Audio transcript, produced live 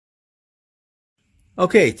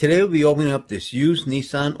Okay, today we'll be opening up this used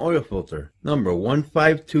Nissan oil filter, number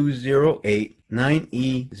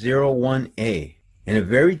 15208-9E01A. And a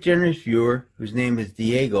very generous viewer, whose name is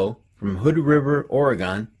Diego, from Hood River,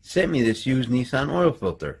 Oregon, sent me this used Nissan oil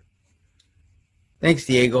filter. Thanks,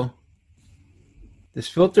 Diego. This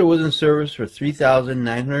filter was in service for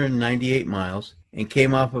 3,998 miles and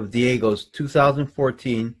came off of Diego's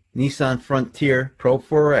 2014 Nissan Frontier Pro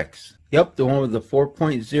 4X. Yep, the one with the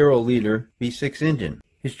 4.0 liter V6 engine.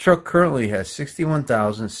 His truck currently has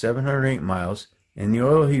 61,708 miles, and the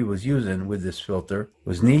oil he was using with this filter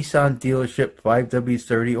was Nissan dealership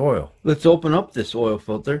 5W30 oil. Let's open up this oil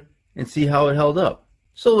filter and see how it held up.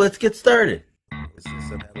 So let's get started. This is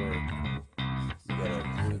some where you gotta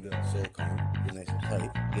glue the silicone, get nice and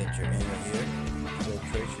tight, get your angle here,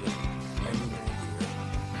 filtration, angle here.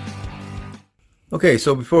 Okay,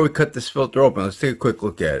 so before we cut this filter open, let's take a quick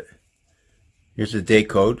look at it. Here's the day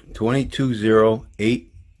code,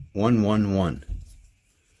 2208111.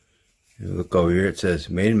 You look over here, it says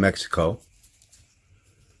made in Mexico.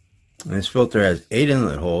 And this filter has 8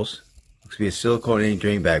 inlet holes. Looks to be a silicone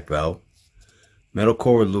drain back valve, metal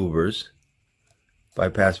core with louvers,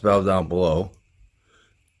 bypass valve down below,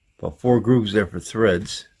 about 4 grooves there for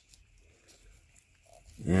threads,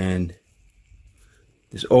 and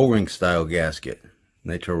this O-ring style gasket,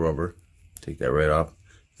 nitro rubber. Take that right off,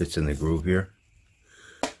 fits in the groove here.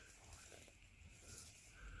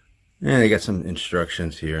 And they got some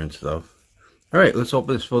instructions here and stuff. Alright, let's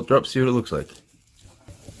open this filter up, see what it looks like.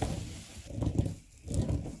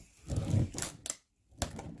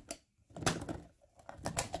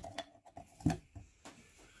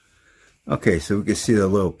 Okay, so we can see the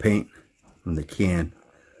little paint from the can,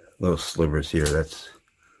 little slivers here. That's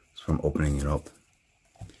from opening it up.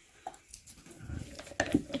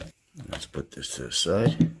 Let's put this to the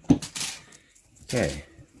side. Okay,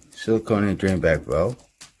 silicone drain back valve.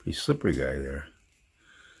 Pretty slippery guy there.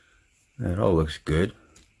 That all looks good.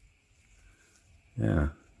 Yeah,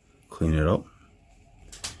 clean it up.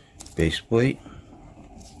 Base plate.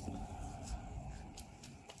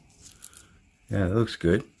 Yeah, it looks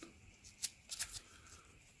good.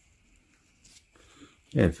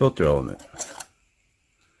 Yeah, filter element.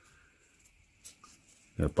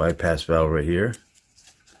 Got bypass valve right here.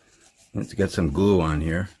 Let's get some glue on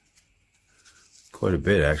here. Quite a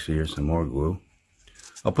bit actually. Here's some more glue.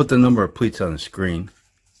 I'll put the number of pleats on the screen.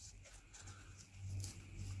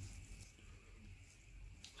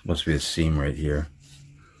 This must be a seam right here.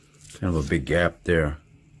 Kind of a big gap there.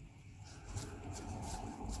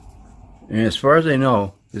 And as far as I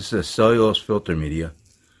know, this is a cellulose filter media,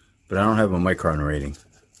 but I don't have a micron rating.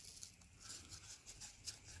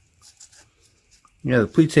 Yeah, the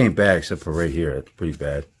pleats ain't bad except for right here. It's pretty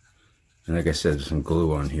bad. And like I said, there's some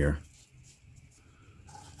glue on here.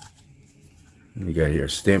 And you got here a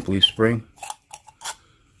stamp leaf spring.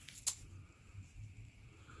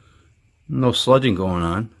 No sludging going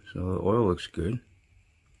on, so the oil looks good.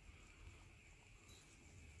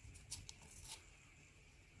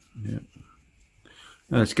 Yep.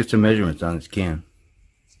 Now let's get some measurements on this can.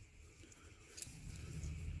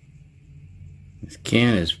 This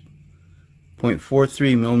can is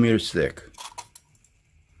 0.43 millimeters thick.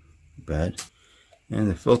 Bad. And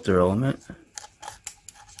the filter element,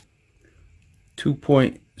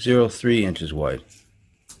 2.03 inches wide.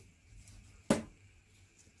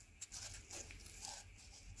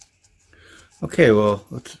 Okay, well,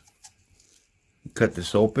 let's cut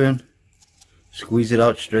this open, squeeze it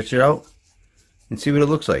out, stretch it out, and see what it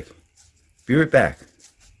looks like. Be right back.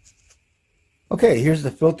 Okay, here's the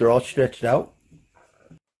filter all stretched out.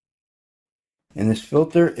 And this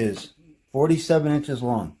filter is 47 inches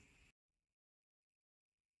long.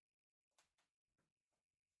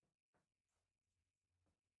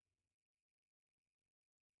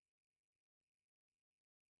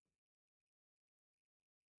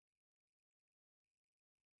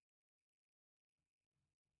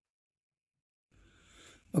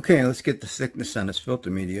 Okay, let's get the thickness on this filter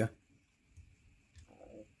media.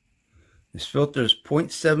 This filter is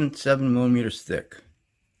 0.77 millimeters thick.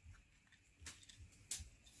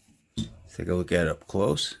 Let's take a look at it up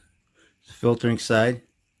close. The filtering side,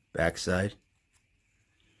 back side.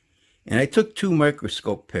 And I took 2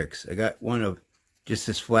 microscope picks. I got one of just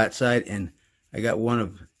this flat side, and I got one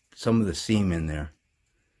of some of the seam in there.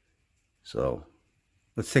 So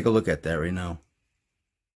let's take a look at that right now.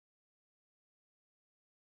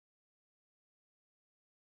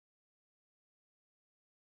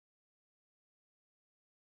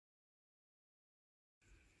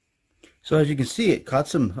 So as you can see, it caught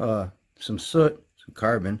some soot, some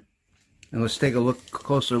carbon. And let's take a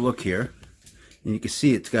closer look here. And you can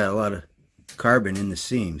see it's got a lot of carbon in the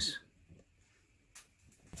seams.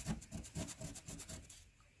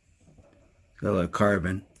 Got a lot of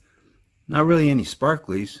carbon. Not really any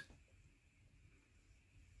sparklies.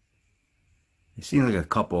 I see like a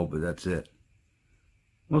couple, but that's it.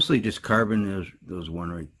 Mostly just carbon. There's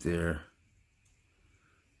one right there.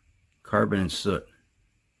 Carbon and soot.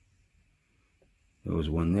 There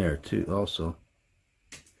was one there too also.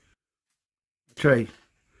 Try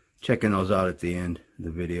checking those out at the end of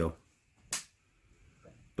the video.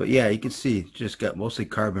 But yeah, you can see it's just got mostly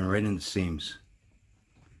carbon right in the seams.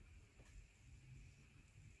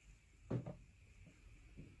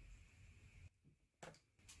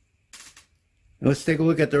 Let's take a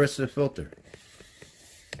look at the rest of the filter.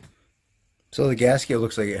 So the gasket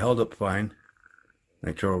looks like it held up fine.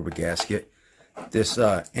 Nitro rubber gasket. This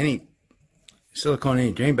any silicone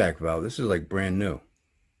any drainback valve, this is like brand new.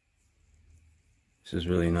 This is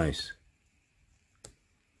really nice.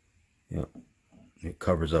 Yep. It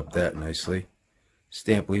covers up that nicely.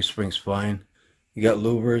 Stamp leaf spring's fine. You got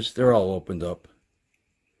louvers, they're all opened up.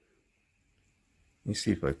 Let me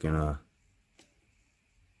see if I can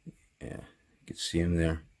yeah, you can see them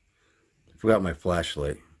there. I forgot my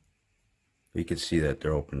flashlight. But you can see that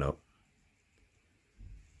they're opened up.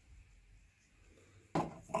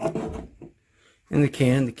 And the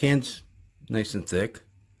can's nice and thick.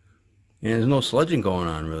 And there's no sludging going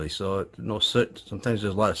on really, so no soot. Sometimes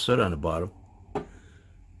there's a lot of soot on the bottom.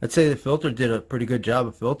 I'd say the filter did a pretty good job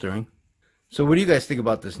of filtering. So what do you guys think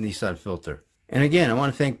about this Nissan filter? And again, I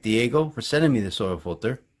want to thank Diego for sending me this oil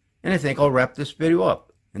filter. And I think I'll wrap this video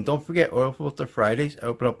up. And don't forget, Oil Filter Fridays. I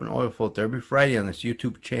open up an oil filter every Friday on this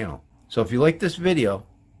YouTube channel. So if you like this video,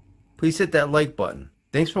 please hit that like button.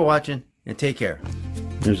 Thanks for watching, and take care.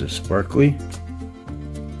 There's a sparkly.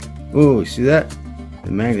 Oh, you see that?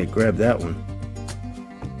 The magnet grabbed that one.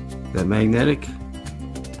 That magnetic?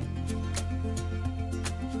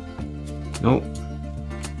 Nope.